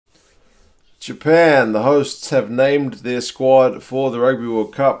Japan, the hosts, have named their squad for the Rugby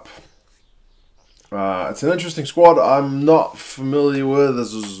World Cup. It's an interesting squad. I'm not familiar with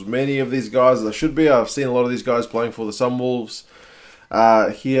as many of these guys as I should be. I've seen a lot of these guys playing for the Sunwolves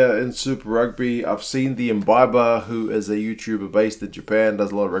here in Super Rugby. I've seen the Imbiber, who is a YouTuber based in Japan,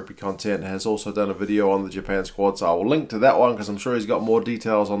 does a lot of rugby content, has also done a video on the Japan squad. So I will link to that one because I'm sure he's got more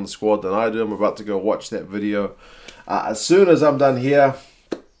details on the squad than I do. I'm about to go watch that video as soon as I'm done here.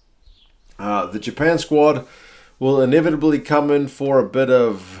 The Japan squad will inevitably come in for a bit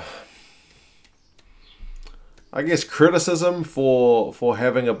of, I guess, criticism for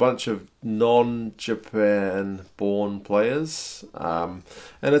having a bunch of non-Japan born players. And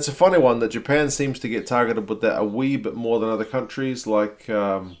it's a funny one that Japan seems to get targeted with that a wee bit more than other countries. Like,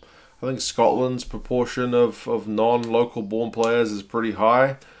 I think Scotland's proportion of non-local born players is pretty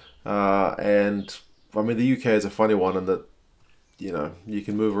high. And, I mean, the UK is a funny one in that, you know, you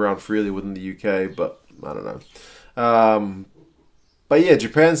can move around freely within the UK, but I don't know. But yeah,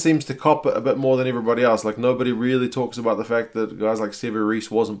 Japan seems to cop it a bit more than everybody else. Like, nobody really talks about the fact that guys like Sevu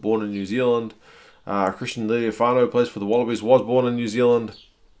Reece wasn't born in New Zealand. Christian Leali'ifano plays for the Wallabies, was born in New Zealand.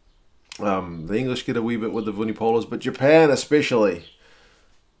 The English get a wee bit with the Vunipolas, but Japan especially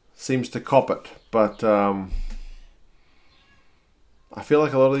seems to cop it. But I feel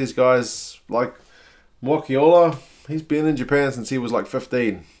like a lot of these guys, like Mokiola, he's been in Japan since he was like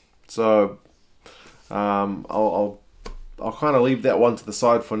 15. So I'll kind of leave that one to the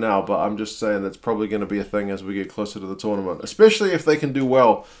side for now, but I'm just saying that's probably going to be a thing as we get closer to the tournament. Especially if they can do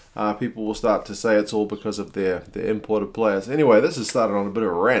well, people will start to say it's all because of their imported players. Anyway, this has started on a bit of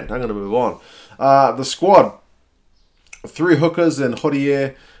a rant. I'm going to move on. The squad. 3 hookers in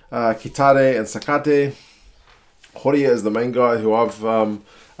Horie, Kitare and Sakate. Horie is the main guy who I've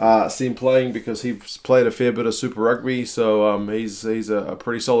seen playing because he's played a fair bit of Super Rugby, so he's a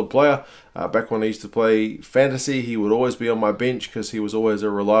pretty solid player. Back when I used to play fantasy, he would always be on my bench because he was always a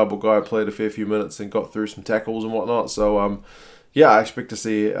reliable guy, played a fair few minutes and got through some tackles and whatnot. So yeah, I expect to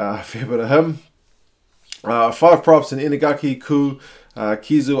see a fair bit of him. 5 props in Inagaki, Ku,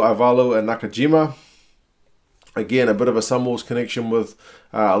 Kizu, Aivalu and Nakajima. Again, a bit of a Sunwolves connection with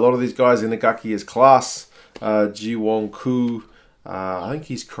a lot of these guys. Inagaki is class. Jiwon Ku, I think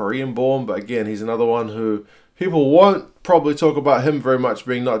he's Korean born, but again, he's another one who people won't probably talk about him very much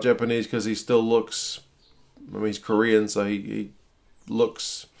being not Japanese because he still looks, I mean, he's Korean, so he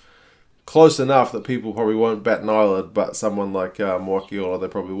looks close enough that people probably won't bat an eyelid, but someone like Mokiola, they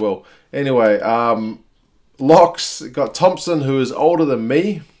probably will. Anyway, locks, got Thompson, who is older than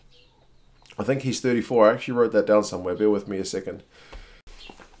me. I think he's 34. I actually wrote that down somewhere. Bear with me a second.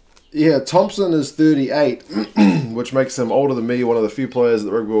 Yeah, Thompson is 38, which makes him older than me, one of the few players at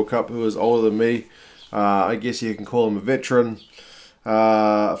the Rugby World Cup who is older than me. I guess you can call him a veteran.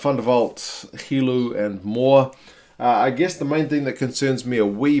 Van der Vault, Hilu, and more. I guess the main thing that concerns me a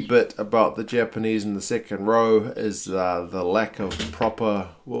wee bit about the Japanese in the second row is the lack of proper...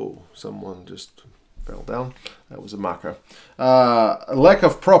 Whoa, someone just fell down. That was a marker. A lack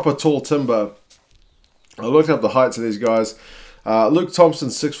of proper tall timber. I looked up the heights of these guys. Luke Thompson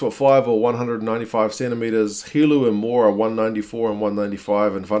 6'5" or 195 centimeters. Hilu and Moore are 194 and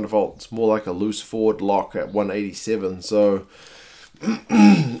 195, and Van der Valt's more like a loose forward lock at 187. So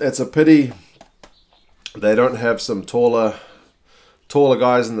it's a pity they don't have some taller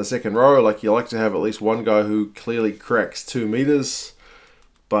guys in the second row. Like, you like to have at least one guy who clearly cracks 2 meters,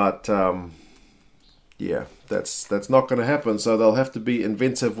 but yeah, that's not going to happen. So they'll have to be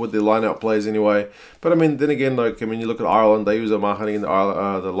inventive with their line-out plays anyway. But I mean, then again, like, I mean, you look at Ireland, they use O'Mahony in the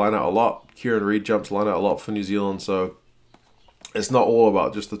line-out a lot. Kieran Reid jumps line-out a lot for New Zealand, so it's not all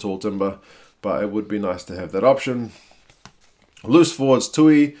about just the tall timber, but it would be nice to have that option. Loose forwards,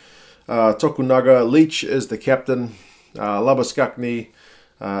 Tui, Tokunaga, Leach is the captain, Labaskakni,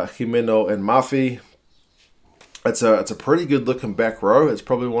 Jimeno, and Mafi. It's a pretty good looking back row. It's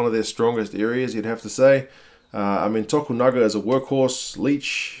probably one of their strongest areas, you'd have to say. I mean, Tokunaga is a workhorse.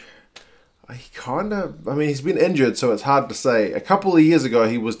 Leach, he's been injured, so it's hard to say. A couple of years ago,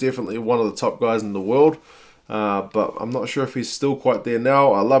 he was definitely one of the top guys in the world, but I'm not sure if he's still quite there now.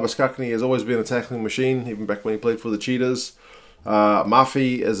 Labaskakni has always been a tackling machine, even back when he played for the Cheetahs.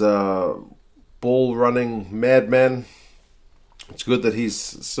 Mafi is a ball-running madman. It's good that he's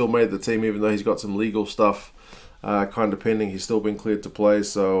still made the team, even though he's got some legal stuff kind of pending. He's still been cleared to play,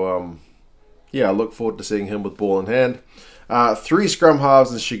 so yeah, I look forward to seeing him with ball in hand. 3 scrum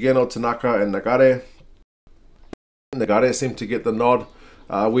halves in Shigeno, Tanaka, and Nagare. Nagare seemed to get the nod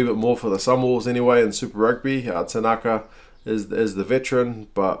a wee bit more for the Sunwolves anyway in Super Rugby. Tanaka is the veteran,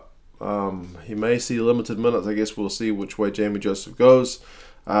 but he may see limited minutes. I guess we'll see which way Jamie Joseph goes.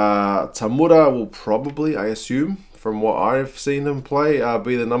 Tamura will probably, I assume, from what I've seen him play,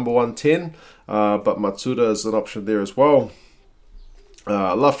 be the number 110. But Matsuda is an option there as well.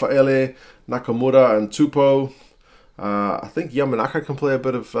 Lafaele, Nakamura, and Tupou. I think Yamanaka can play a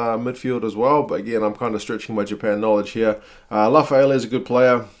bit of midfield as well, but again, I'm kind of stretching my Japan knowledge here. Lafaele is a good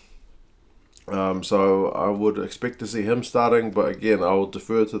player, so I would expect to see him starting, but again, I will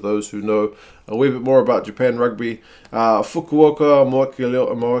defer to those who know a wee bit more about Japan rugby. Fukuoka,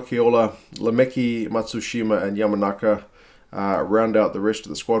 Moakiola, Lemeki, Matsushima, and Yamanaka round out the rest of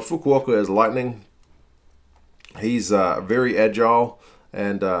the squad. Fukuoka is lightning. He's very agile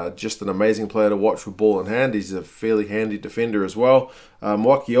and just an amazing player to watch with ball in hand. He's a fairly handy defender as well.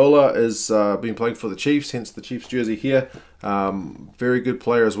 Moakiola has been playing for the Chiefs, hence the Chiefs jersey here. Very good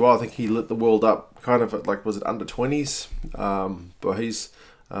player as well. I think he lit the world up kind of at, like, was it under 20s? But he's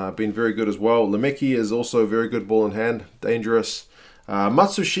been very good as well. Lemeki is also very good ball in hand, dangerous.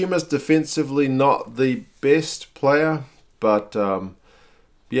 Matsushima's defensively not the best player, but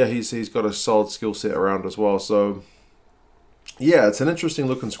yeah, he's got a solid skill set around as well. So yeah, it's an interesting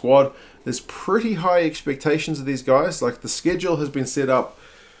looking squad. There's pretty high expectations of these guys. Like, the schedule has been set up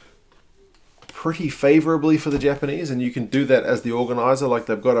pretty favorably for the Japanese, and you can do that as the organizer. Like,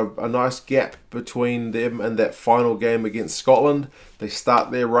 they've got a nice gap between them and that final game against Scotland. They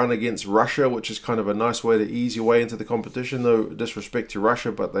start their run against Russia, which is kind of a nice way to ease your way into the competition. No disrespect to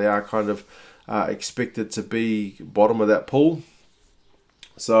Russia, but they are kind of expected to be bottom of that pool.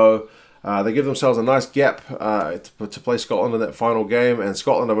 So they give themselves a nice gap to play Scotland in that final game, and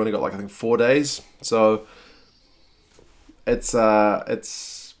Scotland have only got, like, I think 4 days. So it's going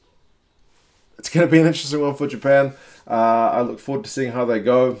to be an interesting one for Japan. I look forward to seeing how they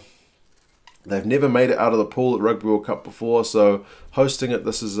go. They've never made it out of the pool at Rugby World Cup before, so hosting it,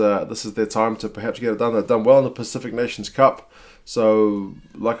 this is their time to perhaps get it done. They've done well in the Pacific Nations Cup, so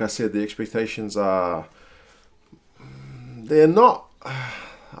like I said, the expectations are, they're not.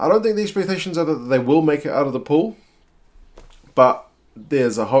 I don't think the expectations are that they will make it out of the pool, but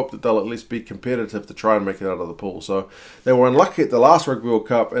there's a hope that they'll at least be competitive to try and make it out of the pool. So they were unlucky at the last Rugby World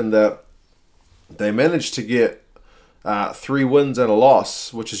Cup in that they managed to get 3 wins and a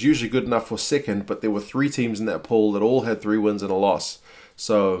loss, which is usually good enough for second, but there were 3 teams in that pool that all had 3 wins and a loss.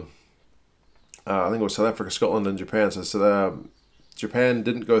 So I think it was South Africa, Scotland, and Japan. So Japan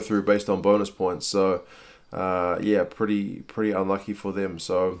didn't go through based on bonus points. So yeah, pretty unlucky for them.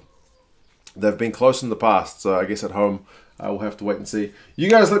 So they've been close in the past. So I guess at home, we'll have to wait and see. You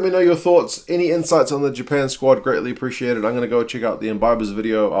guys let me know your thoughts. Any insights on the Japan squad, greatly appreciated. I'm going to go check out the Imbiber's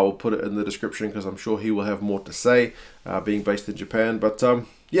video. I will put it in the description because I'm sure he will have more to say, being based in Japan. But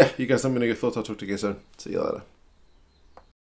yeah, you guys let me know your thoughts. I'll talk to you guys soon. See you later.